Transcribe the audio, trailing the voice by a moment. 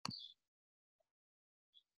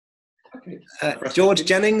Okay. George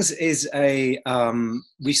Jennings is a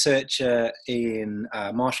researcher in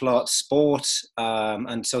martial arts, sport,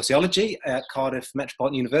 and sociology at Cardiff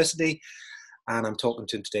Metropolitan University, and I'm talking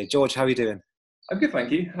to him today. George, how are you doing? I'm good,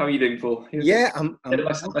 thank you. How are you doing, Paul? Yeah, I'm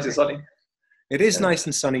Nice okay. and sunny. It is nice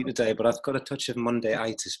and sunny today, but I've got a touch of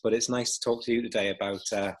Monday-itis. But it's nice to talk to you today about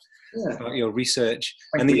your research.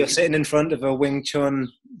 Thank And you. you're sitting in front of a Wing Chun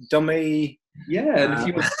dummy. Yeah, and if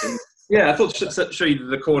you I thought to show you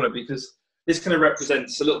the corner because this kind of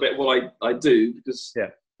represents a little bit what I do. Because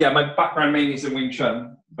my background mainly is in Wing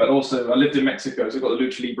Chun, but also I lived in Mexico, so I've got the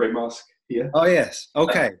Lucha Libre mask here. Oh yes,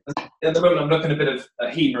 okay. At the moment, I'm looking a bit of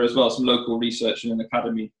HEMA as well, some local research in an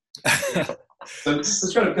academy. So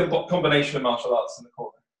it's kind of a combination of martial arts in the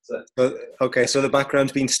corner. So the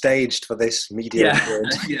background's been staged for this media.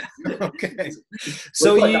 Yeah. Okay.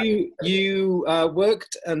 So you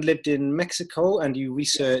worked and lived in Mexico, and you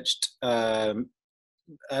researched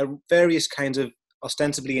various kinds of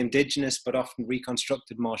ostensibly indigenous but often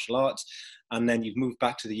reconstructed martial arts, and then you've moved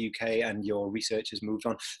back to the UK, and your research has moved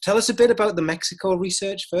on. Tell us a bit about the Mexico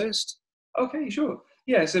research first. Okay, sure.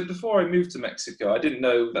 Yeah. So before I moved to Mexico, I didn't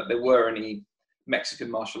know that there were any Mexican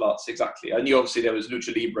martial arts exactly. I knew obviously there was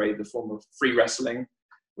Lucha Libre, the form of free wrestling,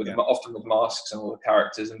 often with masks and all the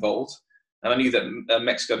characters involved. And I knew that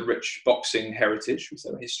Mexico had a rich boxing heritage, we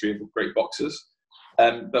have a history of great boxers.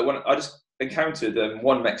 But when I just encountered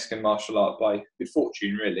one Mexican martial art by good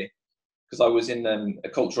fortune, really, because I was in a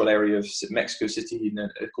cultural area of Mexico City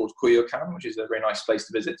called Coyoacan, which is a very nice place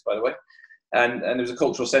to visit, by the way. And there was a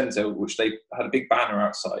cultural center which they had a big banner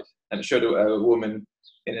outside, and it showed a woman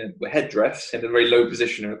in a headdress in a very low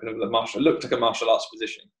position, kind of it looked like a martial arts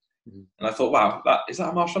position. Mm-hmm. And I thought, wow, is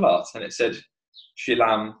that a martial art? And it said,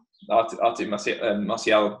 Shilam Arte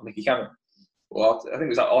Marcial Mexicano. Or I think it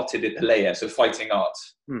was like Arte de Pelea, so fighting art,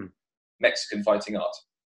 Mexican fighting art.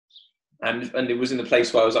 And it was in the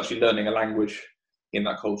place where I was actually learning a language in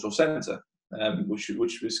that cultural center, which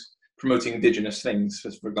was promoting indigenous things,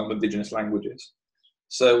 for example, indigenous languages.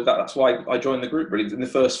 So that's why I joined the group. Really, in the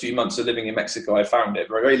first few months of living in Mexico, I found it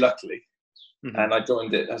very, very luckily, and I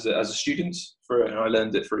joined it as a student and I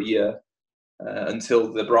learned it for a year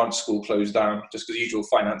until the branch school closed down, just because usual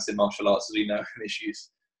finance in martial arts, as we know, issues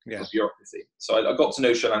of bureaucracy. So I got to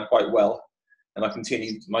know Shilam quite well, and I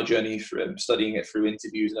continued my journey through studying it through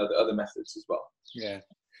interviews and other methods as well. Yeah.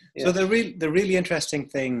 So the really interesting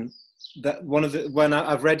thing. That when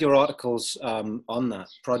I've read your articles on that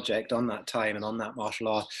project, on that time, and on that martial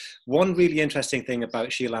art, one really interesting thing about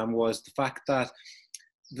Shilam was the fact that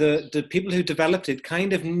the people who developed it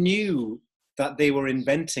kind of knew that they were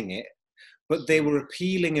inventing it, but they were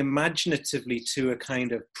appealing imaginatively to a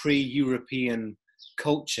kind of pre-European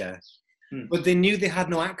culture. But they knew they had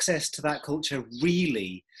no access to that culture,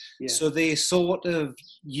 really. Yeah. So they sort of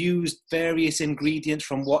used various ingredients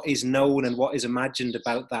from what is known and what is imagined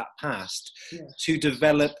about that past to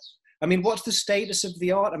develop. I mean, what's the status of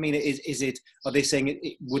the art? I mean, are they saying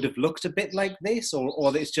it would have looked a bit like this,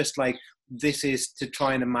 or it's just like this is to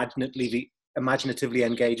try and imaginatively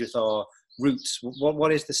engage with our roots?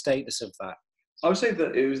 What is the status of that? I would say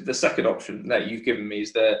that it was the second option that you've given me,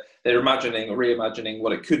 is they're imagining or reimagining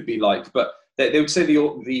what it could be like, but they would say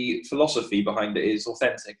the philosophy behind it is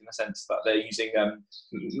authentic in the sense that they're using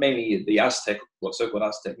mainly the Aztec, what's so-called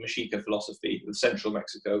Aztec Mexica philosophy of central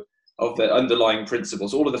Mexico, of the underlying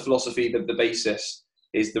principles. All of the philosophy, the basis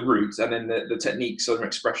is the root, and then the techniques are an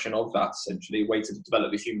expression of that, essentially a way to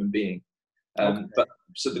develop a human being. But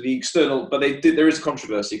there is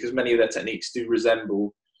controversy because many of their techniques do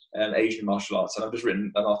resemble Asian martial arts, and I've just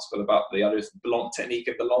written an article about the technique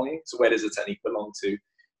of belonging. So where does the technique belong to,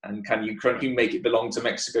 and can you make it belong to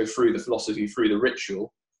Mexico through the philosophy, through the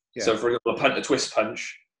ritual? So for example, a twist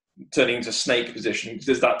punch turning into snake position,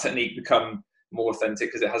 does that technique become more authentic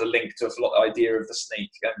because it has a link to the idea of the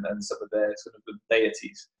snake and some of their sort of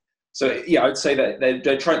deities? So I'd say that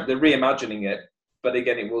they're reimagining it, but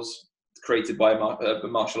again, it was created by a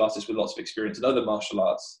martial artist with lots of experience in other martial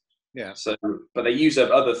arts. Yeah. So, but they use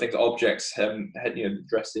other things, objects,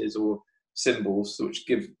 dresses or symbols, which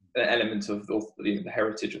give an element of the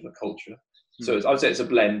heritage of the culture. So I would say it's a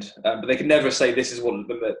blend, but they can never say this is what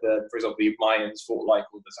for example, the Mayans fought like,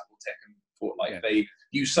 or the Zapotec fought like. Yeah. They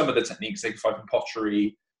use some of the techniques they can find from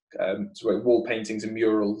pottery, wall paintings and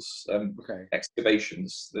murals,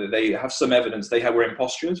 excavations. They have some evidence they were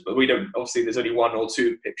impostures, but we don't. Obviously, there's only one or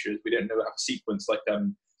two pictures. We don't know how a sequence like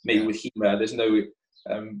maybe with HEMA. There's no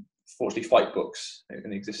fortunately fight books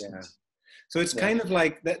in existence. Yeah. So it's kind of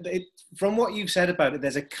like that. From what you've said about it,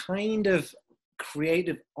 there's a kind of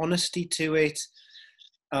creative honesty to it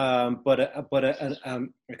a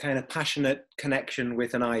kind of passionate connection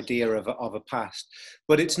with an idea of a past.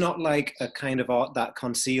 But it's not like a kind of art that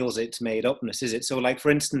conceals its made upness, is it? So, like, for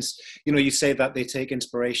instance, you say that they take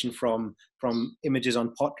inspiration from images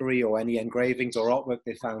on pottery or any engravings or artwork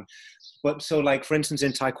they found. But so, like, for instance,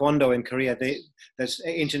 in Taekwondo in Korea, there's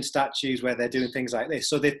ancient statues where they're doing things like this.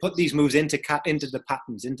 So they put these moves into the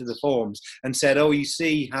patterns, into the forms, and said, "Oh, you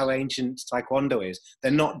see how ancient Taekwondo is."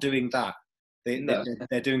 They're not doing that.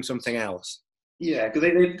 They're doing something else. Yeah,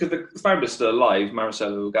 because the founder's still alive,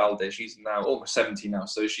 Maricela Ugalde. She's now almost 70 now,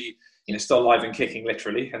 so she, still alive and kicking,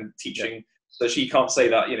 literally, and teaching. Yeah. So she can't say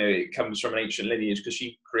that it comes from an ancient lineage because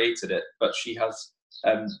she created it, but she has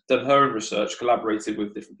done her own research, collaborated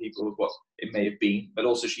with different people of what it may have been, but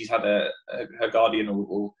also she's had her guardian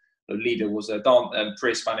or leader was a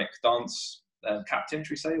pre-Hispanic dance captain,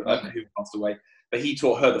 should we say, who passed away. But he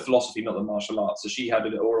taught her the philosophy, not the martial arts. So she had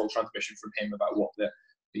an oral transmission from him about what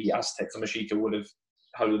the Aztecs or Mexica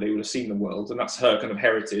how they would have seen the world, and that's her kind of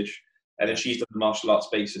heritage. And then she's done the martial arts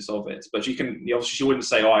basis of it. But she can, obviously, she wouldn't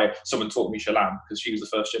say, someone taught me Shalam, because she was the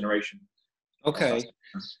first generation. Okay.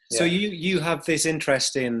 Yeah. So you have this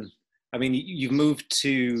interest in, you've moved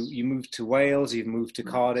to Wales, you've moved to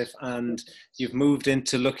Cardiff, and you've moved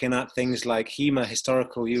into looking at things like HEMA,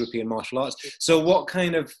 historical European martial arts. So what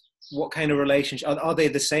kind of relationship, are they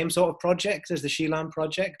the same sort of project as the Shilam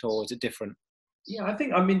project, or is it different? Yeah, I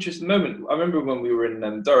think I'm interested in the moment. I remember when we were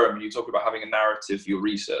in Durham, you talked about having a narrative for your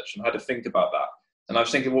research, and I had to think about that. And I was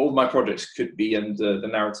thinking, all my projects could be under the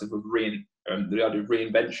narrative of the idea of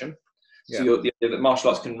reinvention. Yeah. So the idea that martial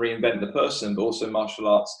arts can reinvent the person, but also martial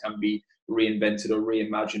arts can be reinvented or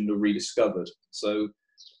reimagined or rediscovered. So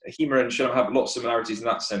HEMA and Shilam have a lot of similarities in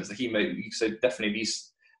that sense. The HEMA, you said definitely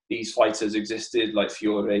these fighters existed, like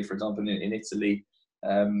Fiore, for example, in Italy,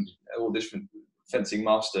 all different fencing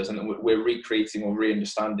masters, and we're recreating or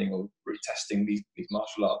re-understanding or retesting these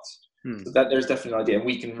martial arts. So that there's definitely an idea, and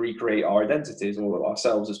we can recreate our identities or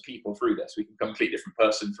ourselves as people through this. We can become a completely different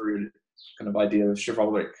person through kind of idea of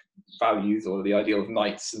chivalric values or the ideal of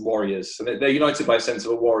knights and warriors. So they're united by a sense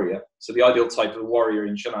of a warrior. So the ideal type of a warrior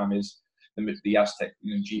in Shilam is the Aztec,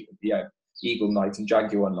 Eagle Knight and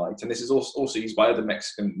Jaguar Knight, and this is also used by other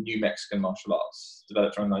new Mexican martial arts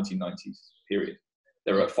developed around the 1990s period.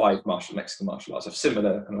 There are 5 Mexican martial arts of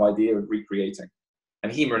similar kind of idea of recreating.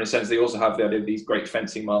 And HEMA, in a sense, they also have the idea of these great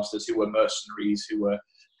fencing masters who were mercenaries, who were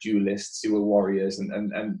duelists, who were warriors,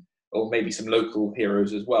 and or maybe some local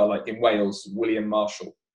heroes as well, like in Wales, William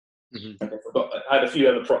Marshall. Mm-hmm. I had a few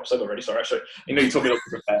other props I've already, sorry, actually. You told me not to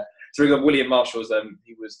prepare. So we got William Marshall,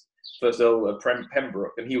 he was first Earl of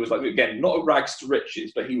Pembroke, and he was, like, again, not a rags to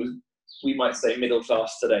riches, but he was, we might say, middle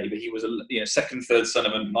class today, but he was a second, third son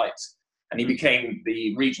of a knight. And he became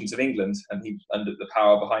the regent of England, and he under the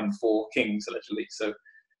power behind 4 kings, allegedly. So,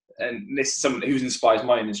 and this is someone who's inspires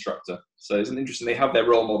my instructor. So it's interesting. They have their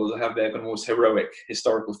role models. They have their kind of most heroic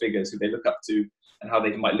historical figures who they look up to, and how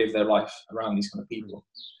they might live their life around these kind of people.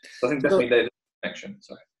 So I think definitely there's a connection.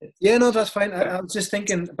 Sorry. Yeah, no, that's fine. I was just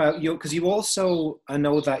thinking about you, because you also, I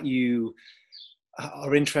know that you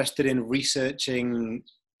are interested in researching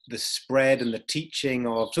the spread and the teaching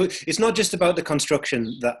of, so it's not just about the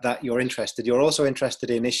construction that you're interested. You're also interested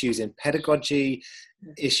in issues in pedagogy,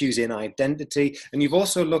 issues in identity, and you've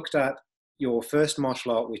also looked at your first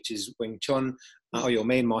martial art, which is Wing Chun, or your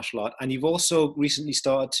main martial art, and you've also recently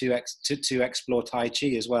started to explore Tai Chi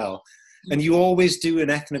as well. And you always do an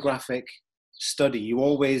ethnographic study. You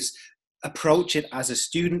always approach it as a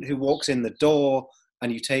student who walks in the door,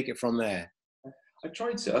 and you take it from there. I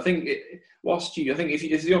tried to. I think I think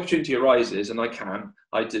if the opportunity arises, and I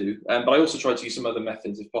do. But I also try to use some other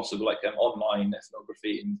methods if possible, like online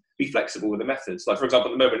ethnography, and be flexible with the methods. Like, for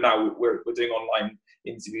example, at the moment now we're doing online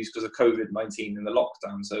interviews because of COVID-19 and the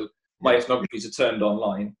lockdown. So my ethnographies are turned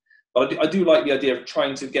online. But I do like the idea of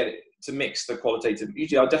trying to get it to mix the qualitative.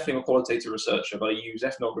 Usually, I'm definitely a qualitative researcher, but I use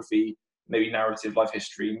ethnography, maybe narrative, life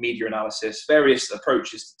history, media analysis, various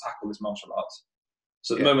approaches to tackle this martial arts.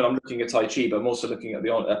 So at the moment, I'm looking at Tai Chi, but I'm also looking at the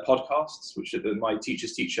podcasts, which my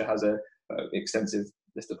teacher's teacher has an extensive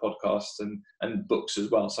list of podcasts and books as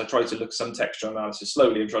well. So I try to look at some textual analysis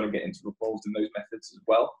slowly and trying to get involved in those methods as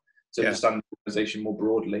well to understand the organization more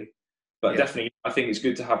broadly. But definitely, I think it's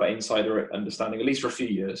good to have that insider understanding, at least for a few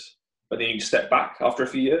years. But then you can step back after a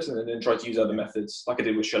few years and then try to use other methods, like I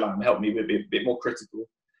did with Shalam, help me be a bit more critical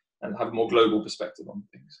and have a more global perspective on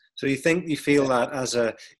things. So you feel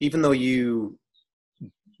that even though you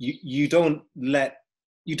don't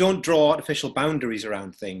draw artificial boundaries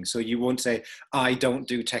around things. So you won't say, I don't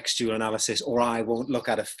do textual analysis, or I won't look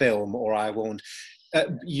at a film, or I won't.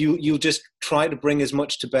 you just try to bring as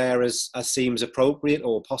much to bear as seems appropriate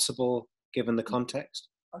or possible given the context?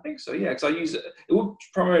 I think so, yeah, because I use it would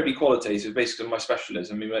primarily be qualitative, basically my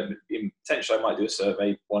specialism. I mean, potentially I might do a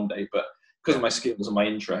survey one day, but because of my skills and my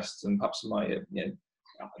interests and perhaps my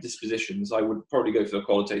dispositions, I would probably go for the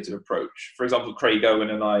qualitative approach. For example, Craig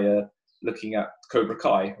Owen and I are looking at Cobra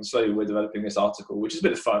Kai, and slowly we're developing this article, which is a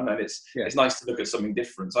bit of fun, and it's nice to look at something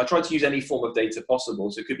different. So I try to use any form of data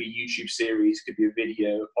possible. So it could be a YouTube series, could be a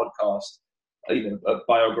video, a podcast, a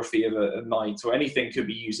biography of a night, or anything could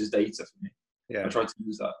be used as data for me. I try to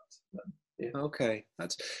use that. Okay,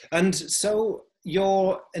 and so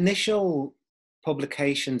your initial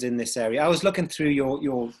publications in this area. I was looking through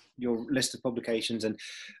your list of publications,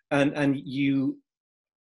 and you.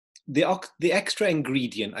 The extra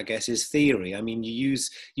ingredient, I guess, is theory. I mean, you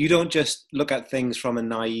don't just look at things from a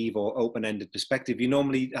naive or open-ended perspective. You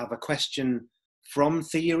normally have a question from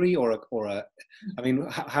theory, what's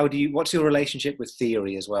your relationship with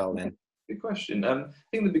theory as well then? Good question. I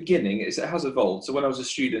think the beginning it has evolved. So when I was a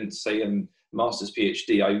student, say master's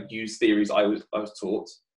PhD, I used theories I was taught.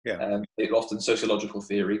 Often sociological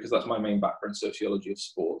theory, because that's my main background, sociology of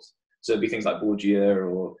sport. So it'd be things like Bourdieu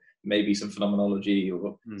or maybe some phenomenology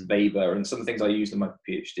or Weber, and some of the things I used in my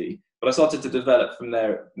PhD. But I started to develop from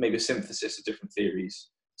there maybe a synthesis of different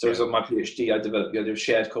theories. So as on my PhD, I developed the idea of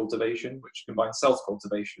shared cultivation, which combines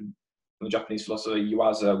self-cultivation from the Japanese philosopher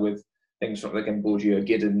Yuasa with things from, again, Bourdieu,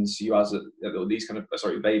 Giddens, Yuasa, these kind of,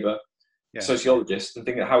 Weber, sociologists, and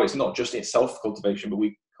thinking how it's not just in self-cultivation, but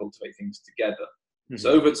we cultivate things together. So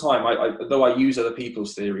over time, though I use other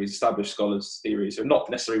people's theories, established scholars' theories, who are not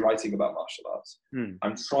necessarily writing about martial arts,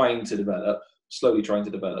 I'm slowly trying to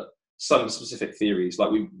develop some specific theories, like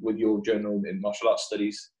with your journal in martial arts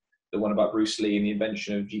studies, the one about Bruce Lee and the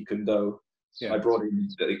invention of Jeet Kune Do. I brought in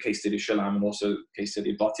the case study of Shalam and also case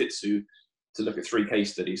study of Bartitsu to look at 3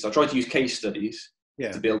 case studies. So I try to use case studies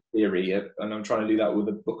to build theory, and I'm trying to do that with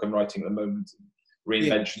a book I'm writing at the moment,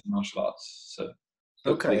 reinvention of martial arts. So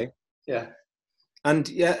And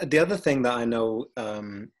the other thing that I know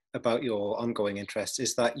about your ongoing interest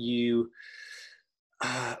is that you,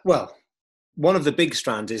 one of the big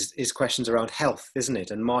strands is questions around health, isn't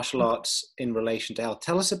it? And martial arts in relation to health.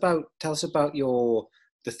 Tell us about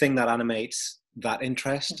the thing that animates that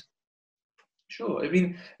interest. Sure. I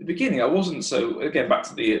mean, at the beginning, I wasn't so, again, back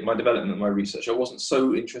to my development of my research, I wasn't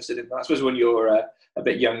so interested in that. I suppose when you're a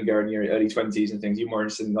bit younger in your early 20s and things, you're more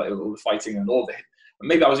interested in like all the fighting and all the.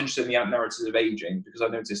 Maybe I was interested in the narratives of aging, because I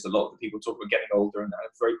noticed a lot of the people talk about getting older and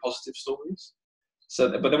have very positive stories. So,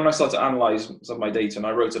 but then when I started to analyse some of my data, and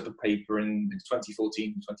I wrote up a paper in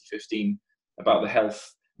 2014, 2015 about the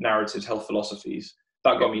health narratives, health philosophies,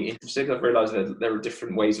 that got me interested. I've realised that there are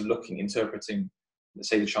different ways of interpreting, let's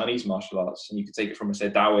say, the Chinese martial arts, and you could take it from, say, a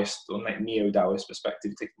Taoist or neo-Taoist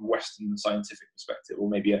perspective, take it from a Western scientific perspective, or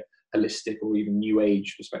maybe a holistic or even New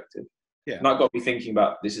Age perspective. And that got me thinking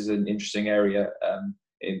about this is an interesting area,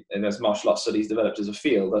 and as martial arts studies developed as a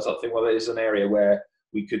field, I started thinking, well, there's an area where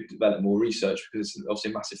we could develop more research, because it's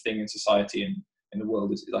obviously a massive thing in society and in the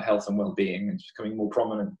world is health and well-being, and it's becoming more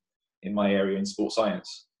prominent in my area in sports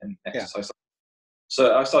science and exercise.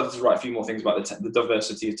 So I started to write a few more things about the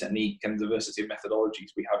diversity of technique and diversity of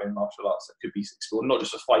methodologies we have in martial arts that could be explored, not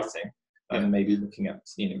just for fighting, and maybe looking at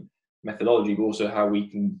methodology, but also how we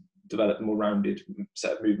can develop a more rounded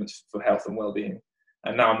set of movements for health and well-being.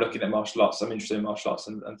 And now I'm looking at martial arts. I'm interested in martial arts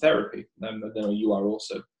and therapy. I know you are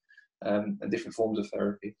also, and different forms of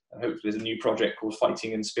therapy. And hopefully there's a new project called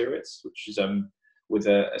Fighting in Spirits, which is with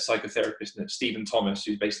a psychotherapist, Stephen Thomas,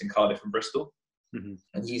 who's based in Cardiff and Bristol. And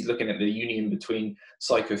he's looking at the union between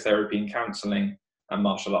psychotherapy and counselling and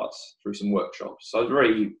martial arts through some workshops. So I was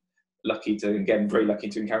very lucky to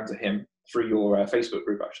encounter him through your Facebook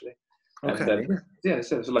group, actually. And,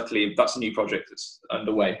 so luckily that's a new project that's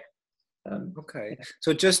underway.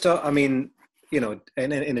 So just, I mean,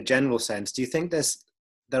 in a general sense, do you think there's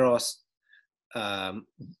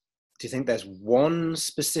one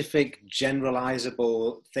specific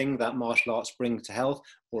generalizable thing that martial arts bring to health,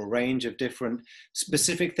 or a range of different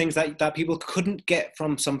specific things that people couldn't get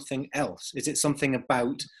from something else? Is it something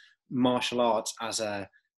about martial arts as a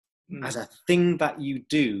thing that you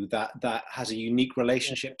do that has a unique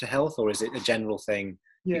relationship to health, or is it a general thing?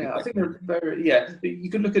 I think they're very, you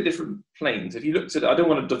could look at different planes. If you looked at, I don't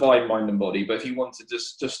want to divide mind and body, but if you want to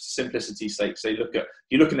just simplicity's sake, say,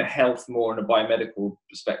 you're looking at health more in a biomedical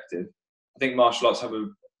perspective, I think martial arts have a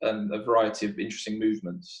variety of interesting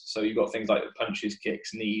movements. So you've got things like punches,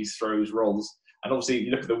 kicks, knees, throws, rolls. And obviously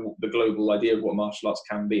you look at the global idea of what martial arts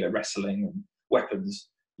can be, like wrestling and weapons.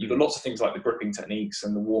 You've got lots of things like the gripping techniques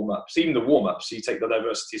and the warm-ups, even the warm-ups. So you take the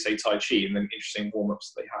diversity, say Tai Chi, and then interesting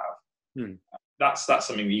warm-ups they have. That's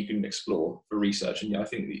something that you can explore for research. And I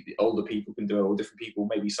think the older people can do it, or different people,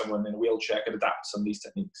 maybe someone in a wheelchair could adapt some of these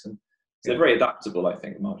techniques. And so they're very adaptable, I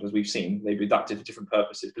think, as we've seen. They've adapted for different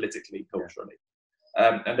purposes, politically, culturally.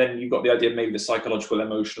 And then you've got the idea of maybe the psychological,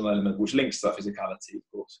 emotional element, which links to that physicality, of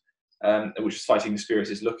course, which is Fighting the Spirit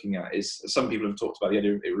is looking at. Is some people have talked about the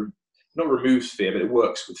idea of it not removes fear, but it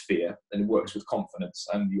works with fear, and it works with confidence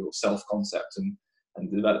and your self-concept and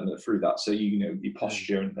the development through that. So your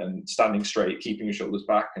posture and standing straight, keeping your shoulders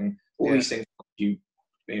back, and all these things you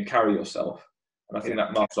carry yourself. And I think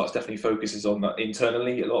that martial arts definitely focuses on that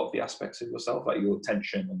internally, a lot of the aspects of yourself, like your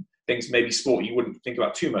tension and things. Maybe sport you wouldn't think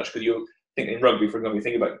about too much, because you're thinking in rugby, for example, you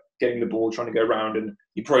think about getting the ball, trying to go around, and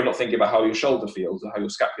you're probably not thinking about how your shoulder feels or how your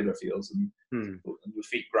scapula feels, and your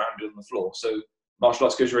feet grounded on the floor. So martial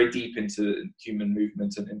arts goes very deep into human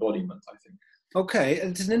movement and embodiment, I think. Okay,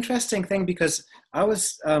 it's an interesting thing, because I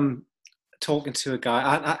was talking to a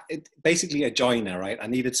guy, basically a joiner, right? I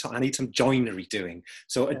need some joinery doing.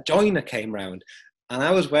 So a joiner came round, and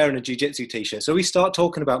I was wearing a jiu-jitsu t-shirt. So we start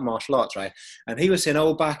talking about martial arts, right? And he was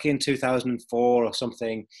saying, back in 2004 or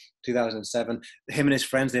something, 2007, him and his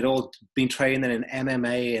friends, they'd all been training in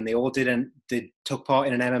MMA, and they all took part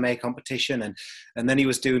in an MMA competition. And then he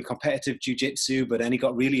was doing competitive jiu-jitsu, but then he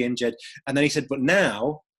got really injured. And then he said,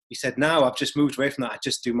 now I've just moved away from that. I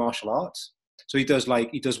just do martial arts. So he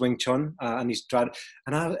does Wing Chun, and he's tried.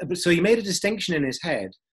 So he made a distinction in his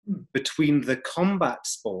head between the combat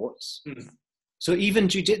sports. So even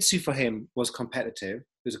jiu-jitsu for him was competitive.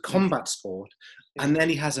 It was a combat sport. And then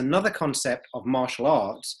he has another concept of martial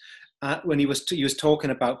arts when he was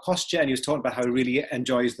talking about posture, and he was talking about how he really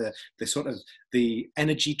enjoys the sort of the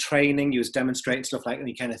energy training. He was demonstrating stuff like, and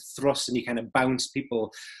he kind of thrust and he kind of bounce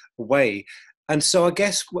people away. And so I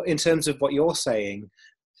guess in terms of what you're saying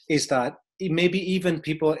is that maybe even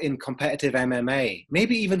people in competitive MMA,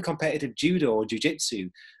 maybe even competitive judo or jiu-jitsu,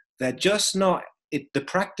 they're just not, the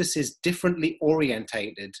practice is differently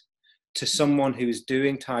orientated to someone who's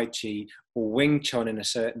doing Tai Chi or Wing Chun in a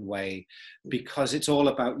certain way, because it's all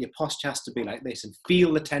about your posture has to be like this, and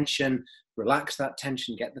feel the tension, relax that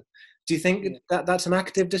tension, do you think that that's an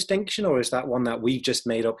active distinction, or is that one that we've just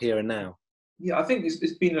made up here and now? Yeah, I think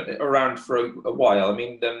it's been around for a while. I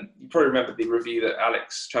mean, you probably remember the review that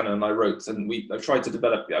Alex Channon and I wrote, and I've tried to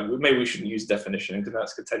develop. Maybe we shouldn't use definition because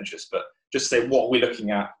that's contentious, but just say what we're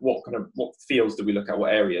looking at, what fields do we look at,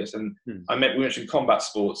 what areas. And we mentioned combat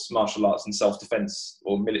sports, martial arts, and self-defense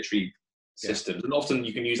or military systems, and often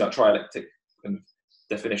you can use that trialectic kind of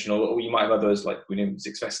definition, or you might have others like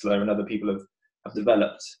Zig Fessler and other people have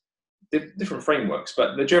developed different frameworks,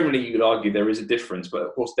 but generally you could argue there is a difference, but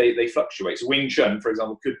of course they fluctuate. So Wing Chun, for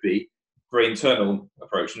example, could be a very internal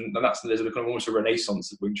approach, and there's a kind of almost a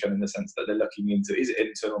renaissance of Wing Chun in the sense that they're looking into, is it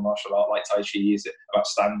internal martial art like Tai Chi? Is it about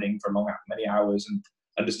standing for many hours and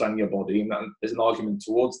understanding your body? And there's an argument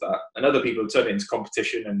towards that. And other people have turned it into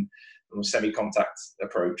competition and semi-contact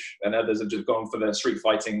approach, and others have just gone for the street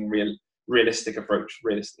fighting realistic approach,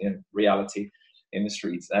 reality in the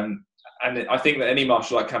streets. And I think that any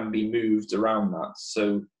martial art can be moved around that.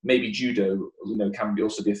 So maybe judo, can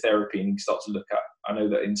also be a therapy, and you start to look at. I know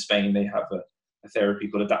that in Spain they have a therapy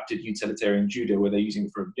called adapted utilitarian judo, where they're using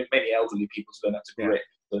it for many elderly people to learn how to grip,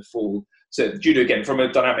 the fall. So judo, again, from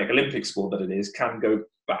a dynamic Olympic sport that it is, can go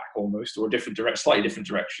back almost, or slightly different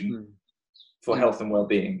direction for health and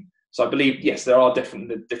well-being. So I believe, yes, there are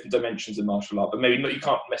different dimensions in martial art, but maybe you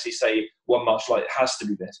can't necessarily say one martial art has to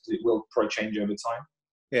be this, because it will probably change over time.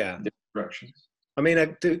 Yeah. Different directions. I mean,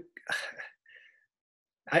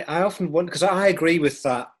 I often wonder, because I agree with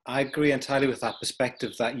that. I agree entirely with that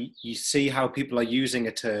perspective that you see how people are using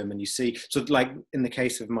a term, and you see, so like in the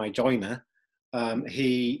case of my joiner,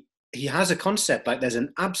 he has a concept, like there's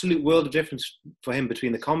an absolute world of difference for him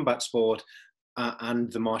between the combat sport and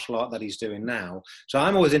the martial art that he's doing now. So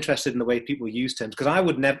I'm always interested in the way people use terms, because I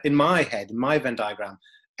would never, in my head, in my Venn diagram,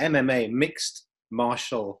 MMA, mixed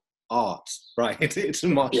martial arts, right? It's a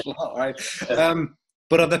martial art, right?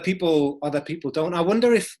 But other people don't. I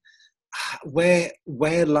wonder if where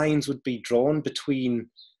lines would be drawn between,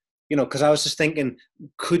 because I was just thinking,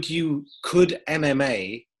 could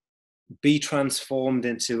MMA be transformed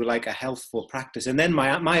into like a healthful practice? And then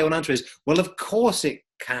my own answer is, well, of course it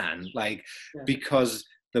can, because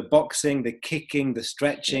the boxing, the kicking, the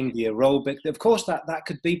stretching, the aerobic, of course that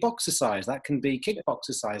could be boxercise, that can be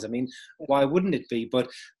kickboxercise. I mean, why wouldn't it be? But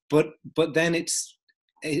then it's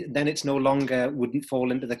no longer, wouldn't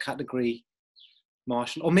fall into the category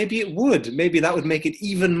martial, or maybe it would. Maybe that would make it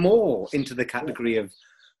even more into the category of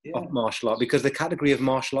of martial art, because the category of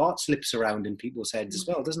martial art slips around in people's heads as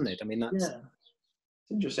well, doesn't it? I mean, that's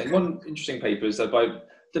interesting. One interesting paper is that I don't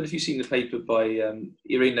know if you've seen the paper by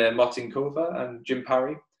Irina Martinkova and Jim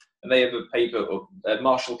Parry, and they have a paper of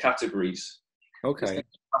martial categories. Okay.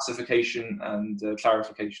 Classification and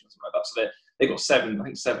clarification, or something like that. So they've got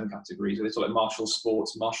seven categories. They talk like martial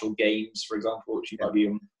sports, martial games, for example, which you might be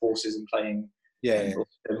on horses and playing.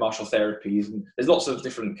 Martial therapies, and there's lots of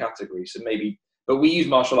different categories. So maybe, but we use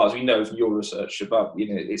martial arts. We know from your research about,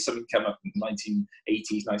 it's something came up in the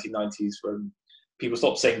 1980s, 1990s when people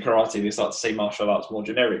stopped saying karate. They start to say martial arts more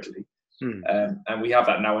generically, and we have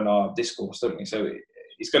that now in our discourse, don't we? So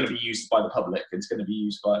it's going to be used by the public. It's going to be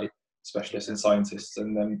used by specialists and scientists,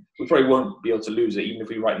 and we probably won't be able to lose it, even if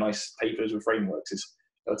we write nice papers with frameworks.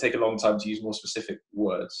 It'll take a long time to use more specific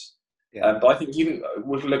words. But I think even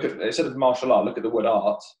we look at, instead of martial art, look at the word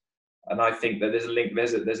art, and I think that there's a link.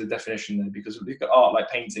 There's a definition there, because we look at art like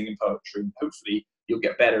painting and poetry, and hopefully you'll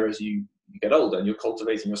get better as you get older, and you're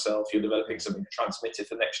cultivating yourself. You're developing something to transmit it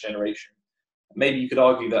to the next generation. Maybe you could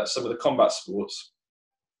argue that some of the combat sports,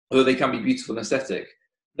 although they can be beautiful and aesthetic,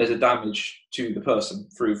 there's a damage to the person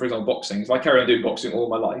through, for example, boxing. If I carry on doing boxing all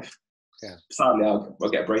my life, sadly I'll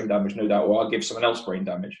get brain damage, no doubt, or I'll give someone else brain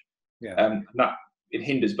damage. And that it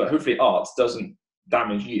hinders, but hopefully art doesn't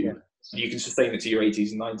damage you. You can sustain it to your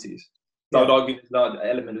 80s and 90s. So I would argue there's an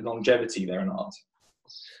element of longevity there in art.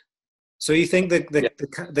 So you think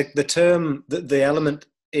the term, the element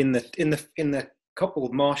in the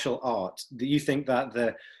coupled martial art, do you think that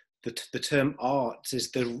the term art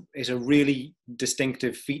is a really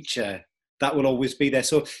distinctive feature that will always be there?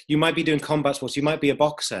 So you might be doing combat sports, you might be a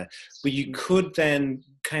boxer, but you could then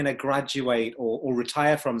kind of graduate or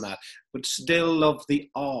retire from that, but still love the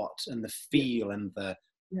art and the feel and the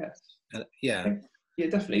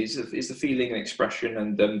definitely. It's the feeling and expression,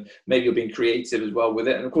 and maybe you're being creative as well with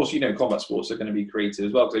it. And of course, combat sports are going to be creative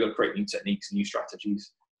as well, because they've got to create new techniques and new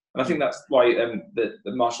strategies. And I think that's why the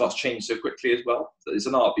martial arts changed so quickly as well. It's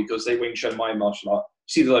an art, because say Wing Chun, my martial art,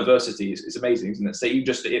 you see the diversity is amazing, isn't it? Say you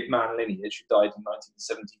just Ip Man lineage, who died in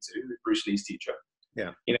 1972, Bruce Lee's teacher.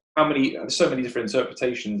 There's so many different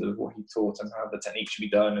interpretations of what he taught and how the technique should be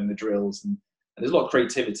done and the drills, and there's a lot of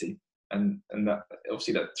creativity, and that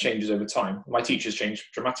obviously that changes over time. My teachers changed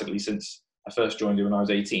dramatically since I first joined it when I was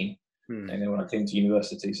 18, and then when I came to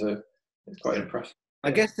university, so it's quite impressive. I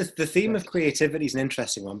guess the theme of creativity is an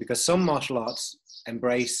interesting one, because some martial arts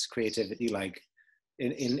embrace creativity, like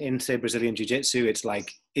in say Brazilian Jiu-Jitsu, it's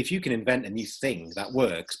like if you can invent a new thing that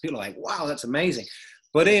works, people are like, wow, that's amazing.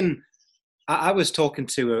 But I was talking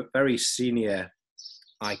to a very senior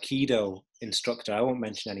Aikido instructor. I won't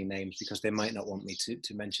mention any names because they might not want me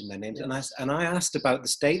to mention their names. And I asked about the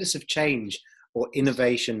status of change or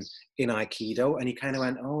innovation in Aikido, and he kind of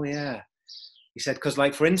went, oh yeah. He said, because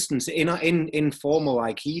like, for instance, in formal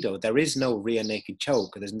Aikido, there is no rear naked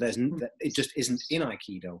choke. It just isn't in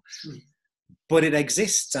Aikido. But it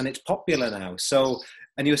exists and it's popular now. So,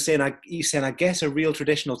 and he was saying, I guess a real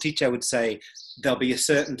traditional teacher would say there'll be a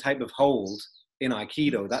certain type of hold in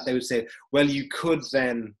Aikido that they would say, well, you could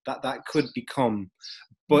then, that could become.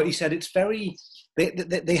 But he said it's very,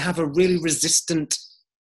 they have a really resistant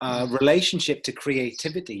relationship to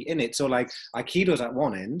creativity in it. So like Aikido's at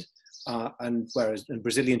one end, and whereas in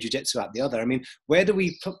Brazilian Jiu-Jitsu at the other. I mean, where do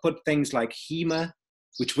we put things like HEMA,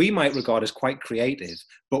 which we might regard as quite creative,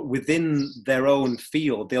 but within their own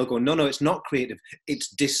field, they'll go, no, it's not creative. It's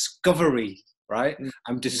discovery, right?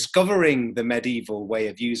 I'm discovering the medieval way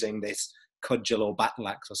of using this cudgel or battle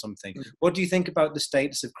axe or something. What do you think about the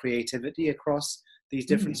status of creativity across these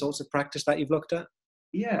different sorts of practice that you've looked at?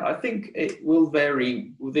 Yeah, I think it will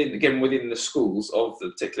vary within the schools of the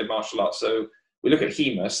particular martial arts. So we look at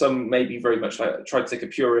HEMA, some may be very much like try to take a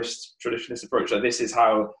purist, traditionalist approach. Like this is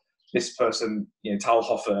how this person, Tal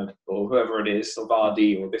Hoffer or whoever it is, or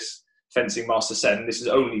Vardy or this fencing master said, this is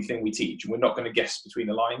the only thing we teach, and we're not going to guess between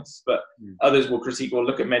the lines. But others will critique or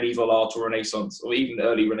look at medieval art or Renaissance or even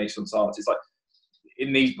early Renaissance art. It's like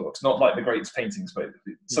in these books, not like the great paintings, but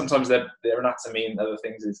sometimes their anatomy and other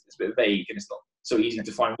things is a bit vague, and it's not so easy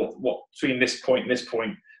to find what between this point and this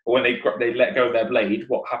point, or when they let go of their blade,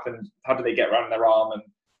 what happened, how do they get around their arm,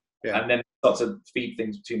 and then start to feed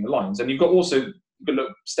things between the lines. And you've got to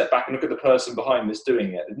step back and look at the person behind this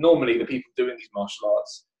doing it. Normally the people doing these martial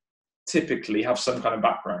arts typically have some kind of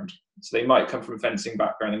background. So they might come from a fencing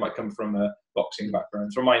background, they might come from a boxing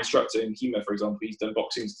background. From my instructor in HEMA, for example, he's done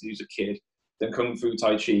boxing since he was a kid, done Kung Fu,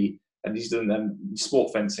 Tai Chi, and he's done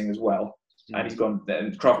sport fencing as well. And he's gone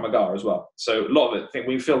and Krav Maga as well. So a lot of it, I think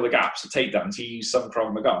we fill the gaps of takedowns. He used some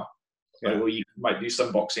Krav Maga. Yeah. Or you might do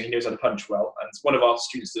some boxing. He knows how to punch well. And one of our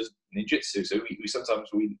students does ninjutsu, so we sometimes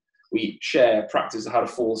share practice of how to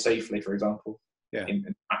fall safely, for example, in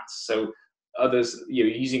practice. So others,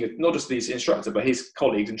 using not just these instructor, but his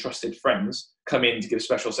colleagues and trusted friends come in to give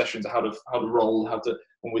special sessions of how to roll,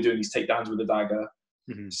 when we're doing these takedowns with the dagger.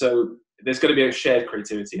 Mm-hmm. So there's going to be a shared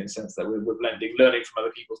creativity in a sense that we're blending, learning from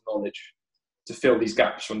other people's knowledge to fill these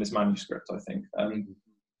gaps from this manuscript, I think.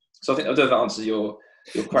 So I don't know if that answers your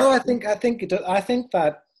question. No, I think it does. I think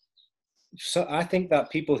that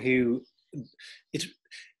people who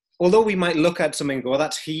although we might look at something and go, well,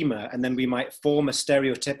 that's HEMA, and then we might form a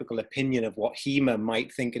stereotypical opinion of what HEMA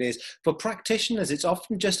might think it is. For practitioners, it's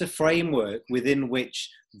often just a framework within which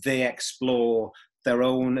they explore their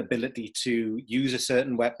own ability to use a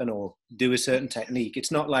certain weapon or do a certain technique.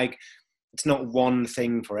 It's not one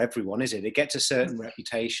thing for everyone, is it? It gets a certain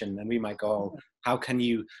reputation, and we might go, oh, how can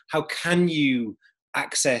you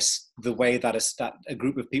access the way that a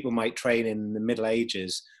group of people might train in the Middle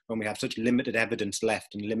Ages when we have such limited evidence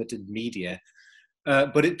left and limited media?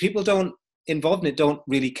 But people involved in it don't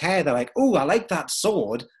really care. They're like, oh, I like that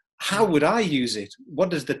sword. How would I use it?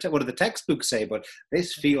 What do the textbooks say? But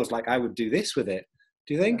this feels like I would do this with it.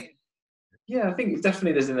 Do you think? Yeah, I think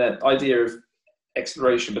definitely there's an idea of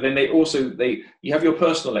exploration, but then you have your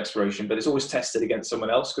personal exploration, but it's always tested against someone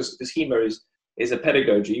else, because HEMA is a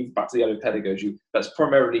pedagogy, back to the idea of pedagogy, that's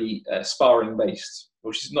primarily sparring based,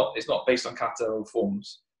 which is not, it's not based on kata or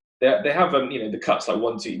forms. They have the cuts like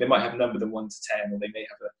 1, 2, they might have numbered them 1 to 10, or they may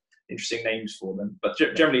have interesting names for them, but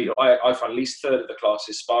generally I find at least a third of the class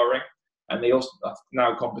is sparring, and they also have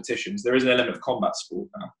now competitions. There is an element of combat sport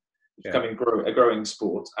now, becoming a growing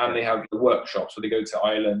sport, and they have the workshops where they go to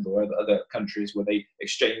Ireland or other countries where they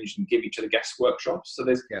exchange and give each other guest workshops. So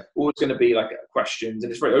there's always going to be like questions,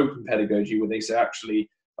 and it's very open pedagogy where they say, actually,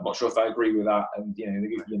 I'm not sure if I agree with that, and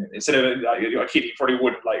instead of a kid, you probably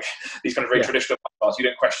wouldn't like these kind of very traditional parts. You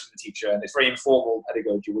don't question the teacher, and it's very informal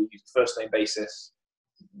pedagogy where you use the first name basis.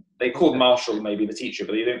 They call Marshall maybe the teacher,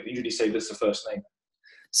 but they don't usually say this is the first name.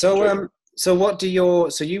 So what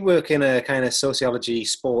you work in a kind of sociology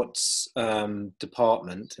sports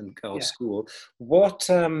department or school. What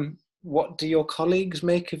do your colleagues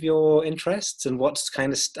make of your interests, and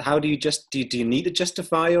how do you need to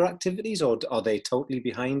justify your activities, or are they totally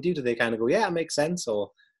behind you? Do they kind of go, yeah, it makes sense,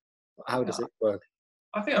 or how does it work?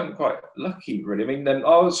 I think I'm quite lucky, really. I mean,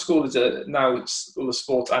 our school is now it's all the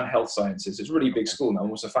sports and health sciences. It's a really big school now,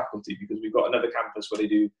 almost a faculty, because we've got another campus where they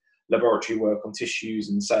do laboratory work on tissues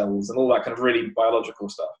and cells and all that kind of really biological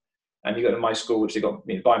stuff. And you go to my school, which they got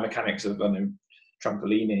biomechanics of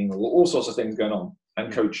trampolining, or all sorts of things going on,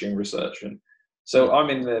 and coaching, research. And so I'm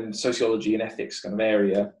in the sociology and ethics kind of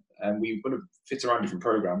area, and we would have fit around different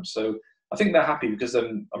programs. So I think they're happy, because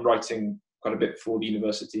I'm writing quite a bit for the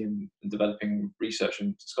university and developing research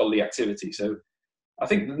and scholarly activity. So I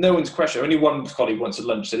think no one's question. Only one colleague once at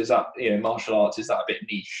lunch said, "Is that martial arts? Is that a bit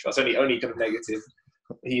niche?" That's only kind of negative.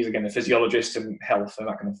 He's again a physiologist and health and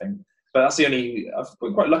that kind of thing. But that's the only. I've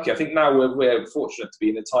been quite lucky. I think now we're fortunate to be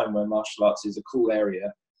in a time where martial arts is a cool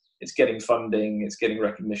area. It's getting funding, it's getting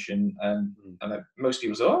recognition, and most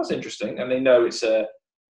people say, "Oh, that's interesting," and they know it's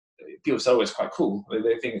people say, "Oh, it's quite cool."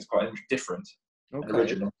 They think it's quite different, and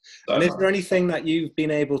original. So, and is there anything that you've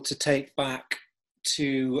been able to take back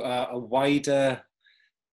to a wider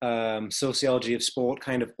sociology of sport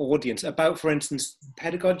kind of audience about, for instance,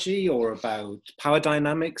 pedagogy, or about power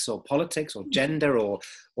dynamics, or politics, or gender,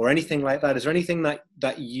 or anything like that? Is there anything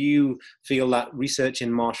that you feel that research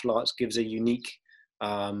in martial arts gives a unique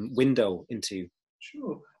window into?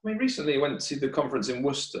 Sure. I mean, recently I went to the conference in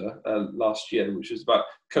Worcester last year, which was about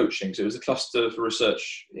coaching. So it was a cluster for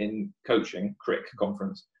research in coaching, CRIC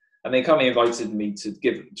conference. And they kindly invited me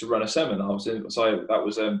to run a seminar. So that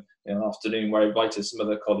was an afternoon where I invited some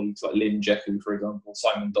other colleagues like Lynn Jeku, for example,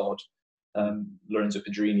 Simon Dodd, Lorenzo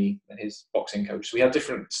Pedrini, and his boxing coach. So we had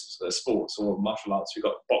different sports or martial arts. We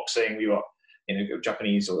got boxing, we got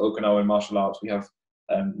Japanese or Okinawan martial arts. We have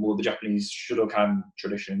more the Japanese Shodokan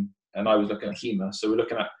tradition, and I was looking at HEMA. So we're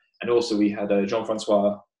looking at, and also we had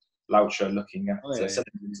Jean-Francois Laucher looking at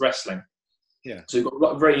wrestling. Yeah. So you've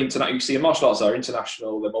got very international. You see, martial arts are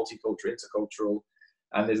international, they're multicultural, intercultural,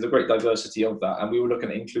 and there's a great diversity of that. And we were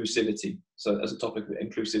looking at inclusivity, so as a topic,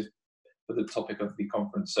 inclusive for the topic of the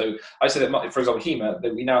conference. So I said that, for example, HEMA,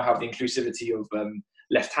 that we now have the inclusivity of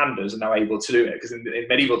left-handers are now able to do it, because in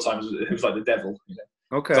medieval times it was like the devil.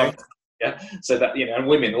 Okay. So that and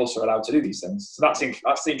women also are allowed to do these things. So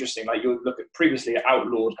that's interesting. Like you look at previously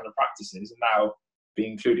outlawed kind of practices, and now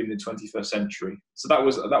being included in the 21st century. So that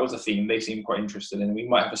was a theme they seemed quite interested in. We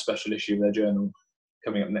might have a special issue of their journal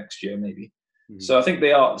coming up next year, maybe. So I think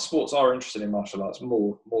sports are interested in martial arts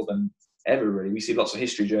more than ever, really. We see lots of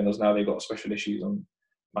history journals now, they've got special issues on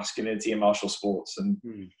masculinity and martial sports. And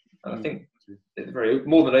I think it's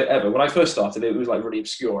more than ever. When I first started, it was like really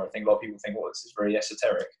obscure. I think a lot of people think, well, this is very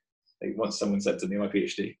esoteric. Like once someone said to me, my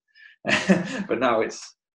PhD. But now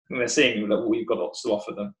they're seeing that we've got lots to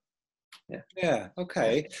offer them. Yeah.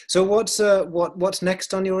 Okay. So what's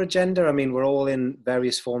next on your agenda? I mean, we're all in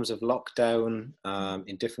various forms of lockdown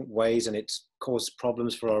in different ways, and it's caused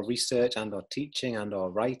problems for our research and our teaching and our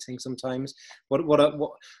writing sometimes.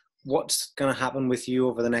 What's going to happen with you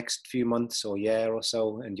over the next few months or year or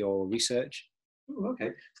so and your research?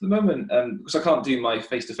 Okay. For the moment, because I can't do my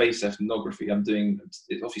face-to-face ethnography, I'm doing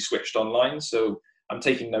it obviously switched online. So I'm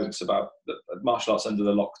taking notes about the martial arts under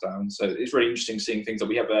the lockdown. So it's really interesting seeing things that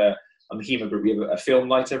we have on the HEMA group. We have a film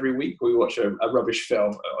night every week where we watch a rubbish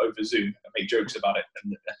film over Zoom and make jokes about it.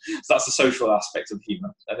 And so that's the social aspect of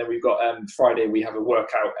HEMA. And then we've got Friday, we have a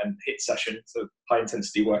workout and HIIT session, so high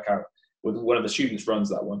intensity workout, with one of the students runs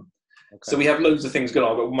that one. Okay. So we have loads of things going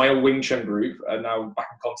on. I've got my old Wing Chun group are now back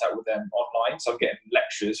in contact with them online. So I'm getting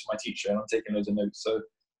lectures from my teacher and I'm taking loads of notes. So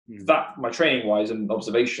that, my training wise and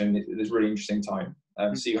observation, is a really interesting time.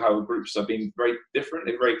 See how groups are being very different.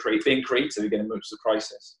 They're being creative again in moments of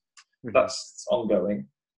crisis. That's ongoing.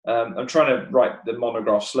 I'm trying to write the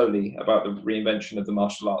monograph slowly about the reinvention of the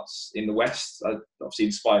martial arts in the West, obviously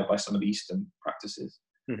inspired by some of the Eastern practices,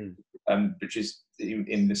 which is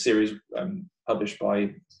in the series published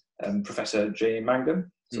by Professor J.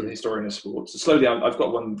 Mangan, so the historian of sports. So slowly, I've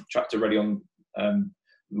got one chapter ready on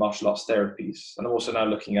martial arts therapies, and I'm also now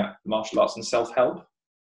looking at martial arts and self-help.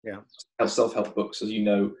 Yeah, self-help books, as you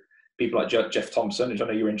know, people like Jeff Thompson, which I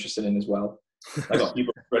know you're interested in as well. I got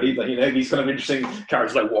people ready that these kind of interesting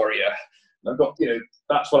characters like Warrior. I've got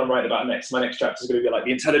that's what I'm writing about next. My next chapter is going to be like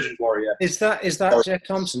the intelligent warrior. Is that Jeff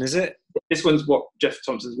Thompson? Is it? This one's what Jeff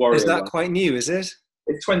Thompson's Warrior. Is that quite new? Is it?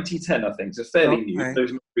 It's 2010, I think. So fairly new.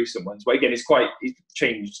 Those recent ones, but again, he's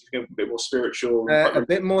changed. He's a bit more spiritual. A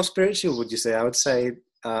bit more spiritual, would you say? I would say.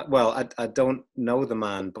 Well, I don't know the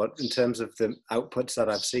man, but in terms of the outputs that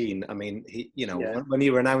I've seen, I mean, when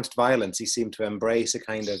he renounced violence, he seemed to embrace a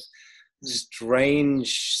kind of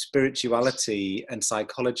strange spirituality and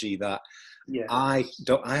psychology that I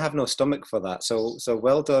have no stomach for that. So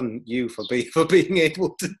well done you for being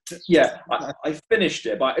able to. I finished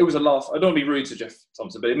it, but it was a laugh. I don't want to be rude to Jeff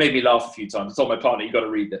Thompson, but it made me laugh a few times. I told my partner, "You got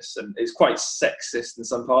to read this," and it's quite sexist in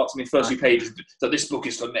some parts. I mean, first few pages, so this book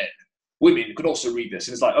is for men. Women could also read this,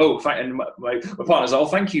 and it's like, and my partner's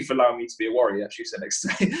like, thank you for allowing me to be a warrior, she said next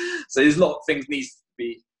day. So there's a lot of things needs to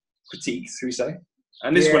be critiqued, shall we say?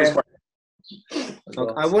 And this one is quite.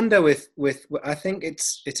 Well. I wonder I think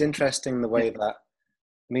it's interesting the way that,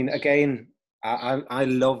 I mean, again, I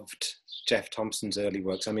loved Jeff Thompson's early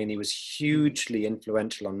works. I mean, he was hugely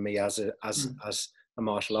influential on me as a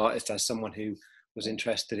martial artist, as someone who was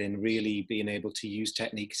interested in really being able to use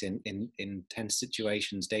techniques in tense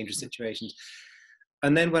situations, dangerous situations.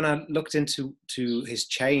 And then when I looked into his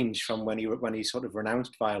change from when he sort of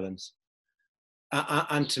renounced violence,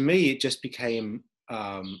 and to me it just became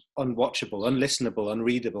unwatchable, unlistenable,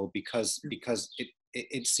 unreadable, because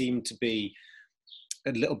it seemed to be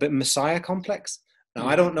a little bit Messiah complex. Now,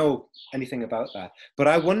 I don't know anything about that, but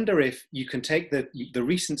I wonder if you can take the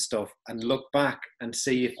recent stuff and look back and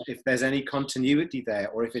see if there's any continuity there,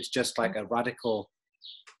 or if it's just like a radical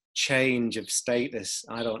change of status.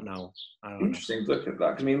 I don't know. Interesting to look at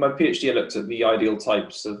that. I mean, my PhD, I looked at the ideal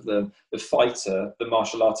types of the fighter, the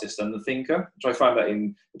martial artist, and the thinker, which I found that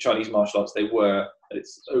in the Chinese martial arts,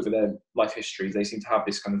 it's over their life histories, they seem to have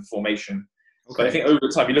this kind of formation. Okay. But I think over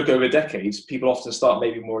time, you look over decades, people often start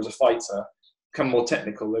maybe more as a fighter, become more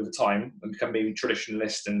technical over time, and become maybe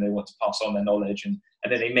traditionalist, and they want to pass on their knowledge, and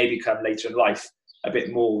then they may become later in life a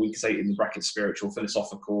bit more, we could say in the bracket, spiritual,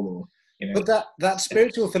 philosophical, or But that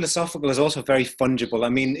spiritual philosophical is also very fungible. I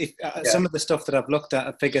mean, some of the stuff that I've looked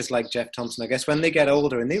at figures like Jeff Thompson, I guess, when they get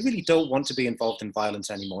older and they really don't want to be involved in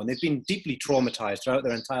violence anymore, and they've been deeply traumatized throughout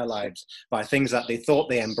their entire lives by things that they thought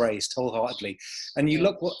they embraced wholeheartedly. And you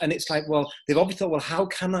look, and it's like, well, they've obviously thought, well, how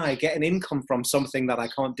can I get an income from something that I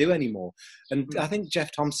can't do anymore? And I think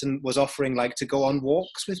Jeff Thompson was offering like to go on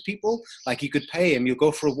walks with people. Like you could pay him, you'll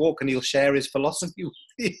go for a walk and he'll share his philosophy with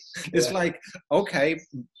you. It's like, okay,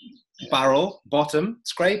 barrel, bottom,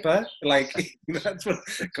 scraper, like that's what,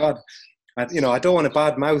 God, I don't want to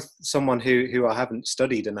badmouth someone who I haven't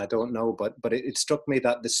studied and I don't know, but it struck me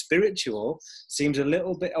that the spiritual seems a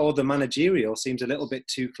little bit, or the managerial seems a little bit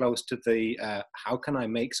too close to the how can I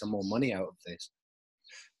make some more money out of this?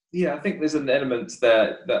 Yeah, I think there's an element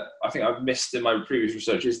there that I think I've missed in my previous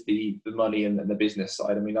research is the money and the business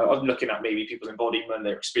side. I mean, I'm looking at maybe people's embodiment,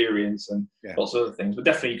 their experience, and lots of other things. But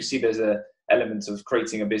definitely, you can see there's a element of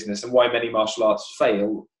creating a business and why many martial arts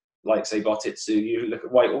fail. Like say Bartitsu, you look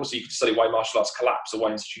at why. Also, you can study why martial arts collapse or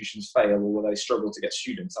why institutions fail or why they struggle to get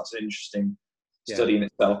students. That's an interesting study in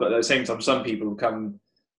itself. But at the same time, some people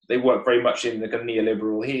they work very much in the kind of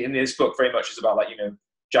neoliberal. In this book, very much is about like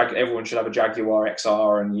everyone should have a Jaguar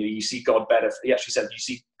XR, and you see God better. He actually said you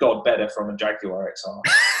see God better from a Jaguar XR.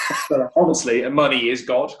 But honestly, money is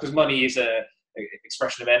God because money is a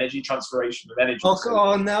expression of energy, transformation of energy. Oh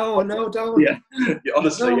God, no, don't. Yeah,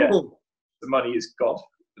 honestly, yeah. The money is God.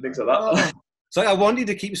 Things like that. Oh. So I want you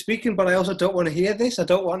to keep speaking, but I also don't want to hear this. I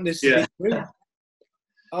don't want this to be true.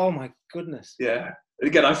 Oh my goodness. Yeah.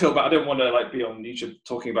 Again, I feel bad. I don't want to be on YouTube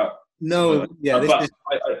talking about. No. Yeah.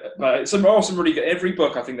 But some are also really good. Every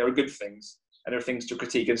book, I think there are good things and there are things to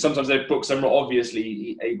critique, and sometimes there are books that are more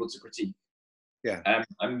obviously able to critique. Yeah.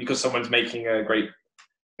 And because someone's making a great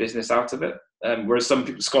business out of it, whereas some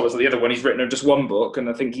people, scholars, like the other one, he's written just one book, and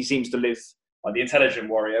I think he seems to live like the Intelligent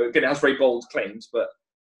Warrior. Again, it has very bold claims, but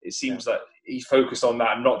it seems that he's focused on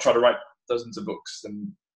that and not trying to write dozens of books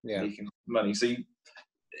and making money. So,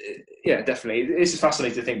 definitely. It's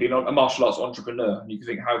fascinating to think being a martial arts entrepreneur. And you can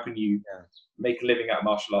think, how can you make a living out of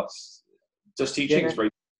martial arts? Just teaching is very...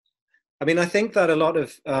 I mean, I think that a lot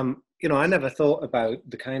of, I never thought about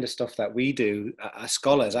the kind of stuff that we do as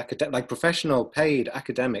scholars, like professional paid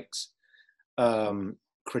academics,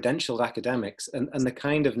 credentialed academics, and the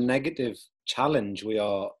kind of negative challenge we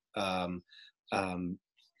are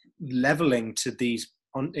leveling to these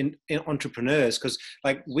in entrepreneurs, because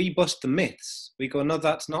like we bust the myths. We go, no,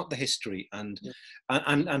 that's not the history, and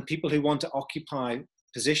people who want to occupy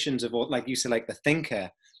positions of, like you say, like the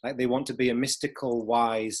thinker, like they want to be a mystical,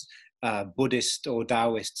 wise Buddhist or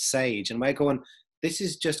Taoist sage, and we're going, this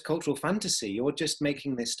is just cultural fantasy. You're just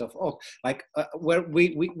making this stuff up. Like we're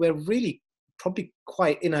really probably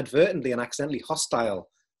quite inadvertently and accidentally hostile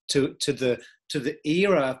to the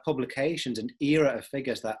era of publications and era of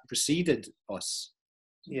figures that preceded us.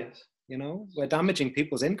 Yes. We're damaging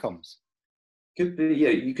people's incomes. Could be,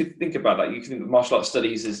 you could think about that. You can think that martial arts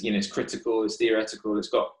studies is, it's critical, it's theoretical, it's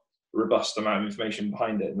got a robust amount of information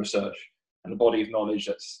behind it and research, and a body of knowledge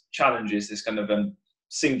that challenges this kind of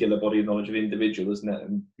singular body of knowledge of individual, isn't it?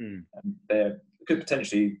 And they could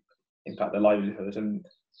potentially impact their livelihood. And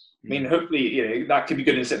I mean, hopefully, that could be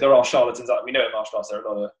good. There are charlatans. We know in martial arts there are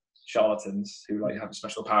a lot of charlatans who have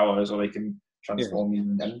special powers, or they can transform you,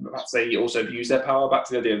 and perhaps they also use their power. Back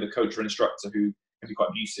to the idea of the coach or instructor who can be quite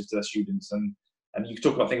abusive to their students, and you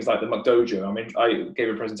talk about things like the Muck Dojo. I mean, I gave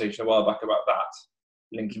a presentation a while back about that,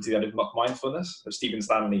 linking to the idea of Muck mindfulness that Stephen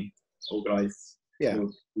Stanley organised at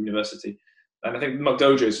the university. And I think Muck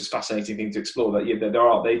Dojo is a fascinating thing to explore. That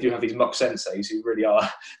they do have these Muck senseis who really are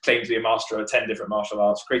claim to be a master of 10 different martial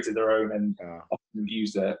arts, created their own, and often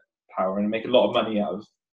use their power and make a lot of money out of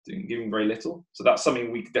giving very little. So that's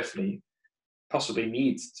something we definitely possibly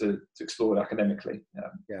need to explore academically.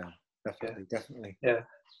 Definitely.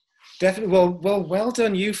 Well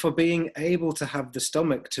done you for being able to have the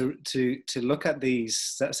stomach to look at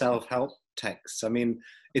these self-help texts. I mean,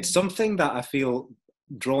 it's something that I feel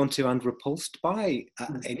drawn to and repulsed by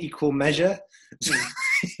in equal measure.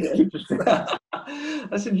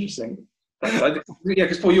 That's interesting.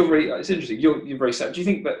 Because Paul, it's interesting. You're very sensitive. Do you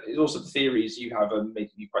think that it's also the theories you have are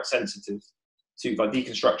making you quite sensitive to, like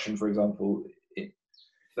deconstruction, for example,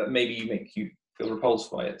 that maybe make you feel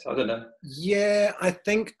repulsed by it? I don't know. Yeah, I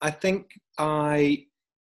think I'm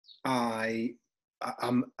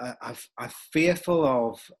fearful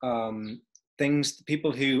of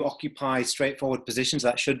people who occupy straightforward positions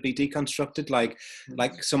that should be deconstructed, like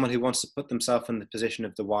someone who wants to put themselves in the position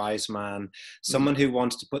of the wise man, someone who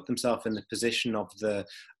wants to put themselves in the position of the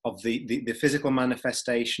physical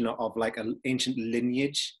manifestation of like an ancient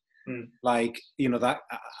lineage, like that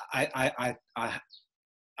I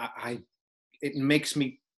it makes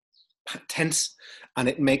me tense, and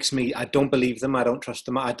it makes me, I don't believe them, I don't trust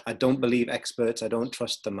them, I don't believe experts, I don't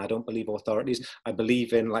trust them, I don't believe authorities, I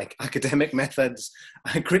believe in like academic methods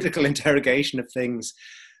and critical interrogation of things.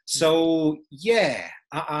 So yeah,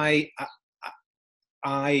 I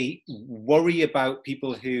worry about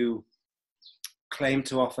people who claim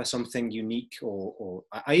to offer something unique, or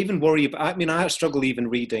I even worry about, I mean, I struggle even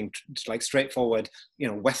reading like straightforward,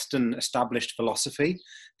 Western established philosophy,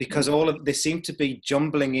 because they seem to be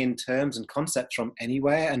jumbling in terms and concepts from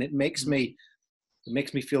anywhere, and it makes me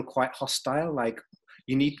feel quite hostile. Like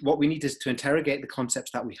what we need is to interrogate the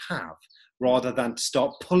concepts that we have, rather than to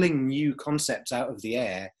start pulling new concepts out of the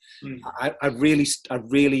air. Mm. I really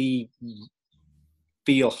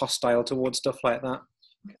feel hostile towards stuff like that.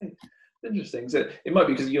 Okay. Interesting. So it might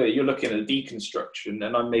be because you're looking at deconstruction,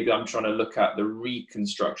 and I'm trying to look at the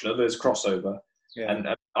reconstruction. There's crossover, and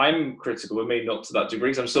I'm critical, but maybe not to that degree.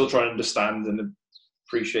 Because I'm still trying to understand and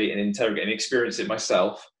appreciate and interrogate and experience it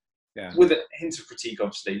myself, with a hint of critique,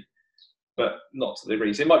 obviously, but not to the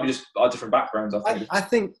degree. So it might be just our different backgrounds. I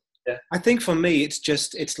think for me,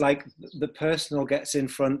 it's like the personal gets in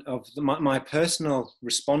front of my personal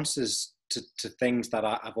responses to things that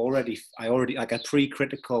I already like a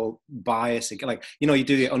pre-critical bias, like, you know, you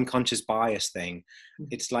do the unconscious bias thing.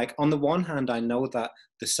 It's like, on the one hand, I know that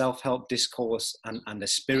the self-help discourse and a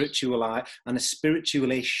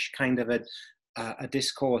spiritualish kind of a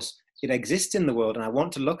discourse, it exists in the world, and I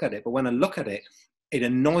want to look at it. But when I look at it, it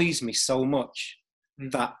annoys me so much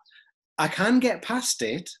that I can get past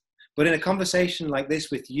it. But in a conversation like this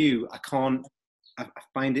with you, I can't. I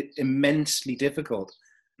find it immensely difficult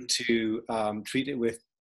to treat it with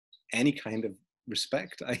any kind of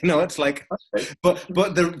respect. You know, it's like, but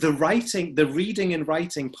the reading and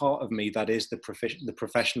writing part of me, that is the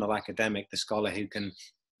professional academic, the scholar who can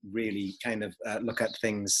really kind of look at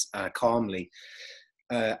things calmly.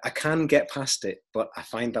 I can get past it, but I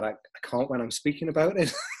find that I can't when I'm speaking about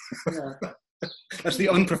it. Yeah. That's the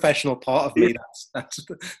unprofessional part of me.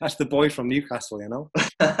 That's the boy from Newcastle, you know.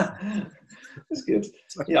 That's good.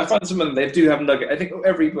 Yeah, I find some of them, they do have nugget. I think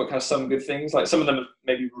every book has some good things. Like, some of them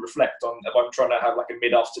maybe reflect on if I'm trying to have like a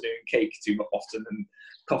mid-afternoon cake too often and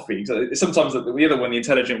coffee. So sometimes the other one, The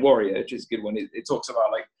Intelligent Warrior, which is a good one, it talks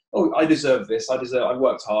about like, oh, I deserve this. I've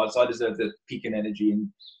worked hard, so I deserve the peak in energy. And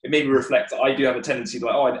it made me reflect. I do have a tendency to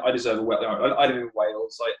like, oh, I deserve a I live in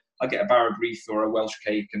Wales. I get a Barra Breath or a Welsh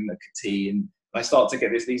cake and a tea, and I start to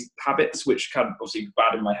get these habits which can obviously be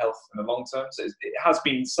bad in my health in the long term. So it has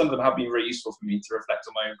been, some of them have been very useful for me to reflect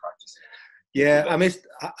on my own practice. Yeah, I mean,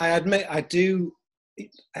 I admit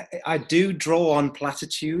I do draw on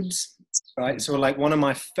platitudes, right? So like one of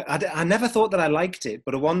my, I never thought that I liked it,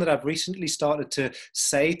 but one that I've recently started to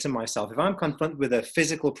say to myself, if I'm confronted with a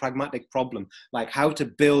physical pragmatic problem, like how to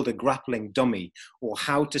build a grappling dummy or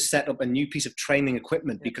how to set up a new piece of training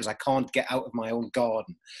equipment because I can't get out of my own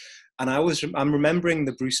garden. And I'm remembering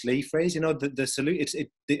the Bruce Lee phrase, you know,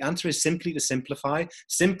 the answer is simply to simplify.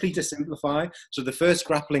 So the first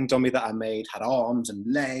grappling dummy that I made had arms and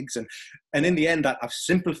legs. And in the end, I've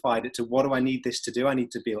simplified it to, what do I need this to do? I need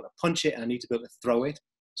to be able to punch it, and I need to be able to throw it.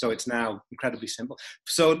 So it's now incredibly simple.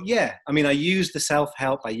 So yeah, I mean, I use the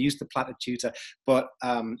self-help, I use the platitudes, but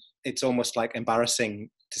it's almost like embarrassing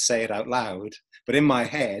to say it out loud. But in my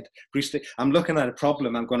head, Bruce Lee, I'm looking at a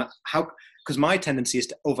problem, I'm going to, because my tendency is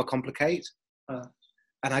to overcomplicate. And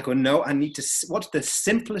I go, no, I need to, what's the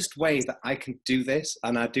simplest way that I can do this?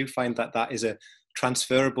 And I do find that is a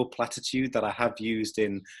transferable platitude that I have used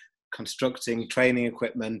in constructing training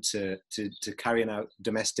equipment to carrying out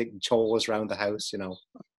domestic chores around the house, you know.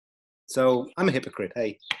 So I'm a hypocrite,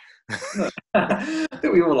 hey. I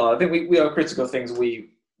think we all are. I think we are critical of things.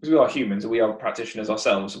 Because we are humans and we are practitioners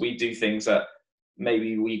ourselves. We do things that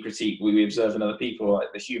maybe we critique, we observe in other people, like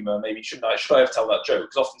the humour. Maybe should I have tell that joke?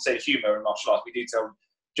 Because often say humour in martial arts, we do tell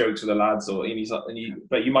jokes with the lads,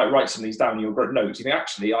 but you might write some of these down in your notes. You think,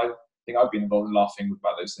 actually, I think I've been involved in laughing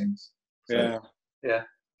about those things. So, yeah.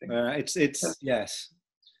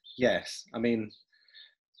 Yes. I mean,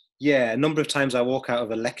 yeah, a number of times I walk out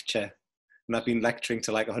of a lecture, and I've been lecturing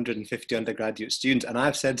to like 150 undergraduate students, and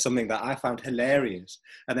I've said something that I found hilarious.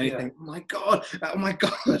 And then you think, oh my God, how am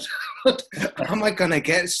I going to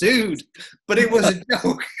get sued? But it was a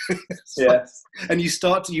joke. Yes. And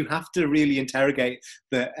you have to really interrogate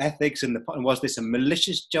the ethics and was this a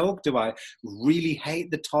malicious joke? Do I really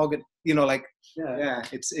hate the target? You know, like,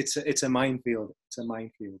 it's a minefield. It's a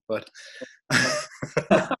minefield, but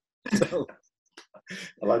so,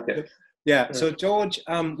 I like it. Yeah. So George,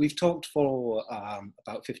 we've talked for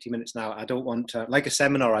about 50 minutes now. I don't want to, like a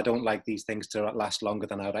seminar, I don't like these things to last longer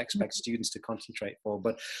than I would expect students to concentrate for.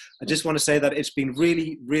 But I just want to say that it's been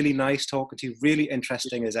really, really nice talking to you. Really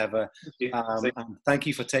interesting as ever. And thank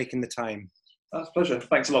you for taking the time. That's a pleasure.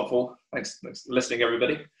 Thanks a lot, Paul. Thanks for listening,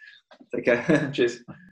 everybody. Take care. Cheers.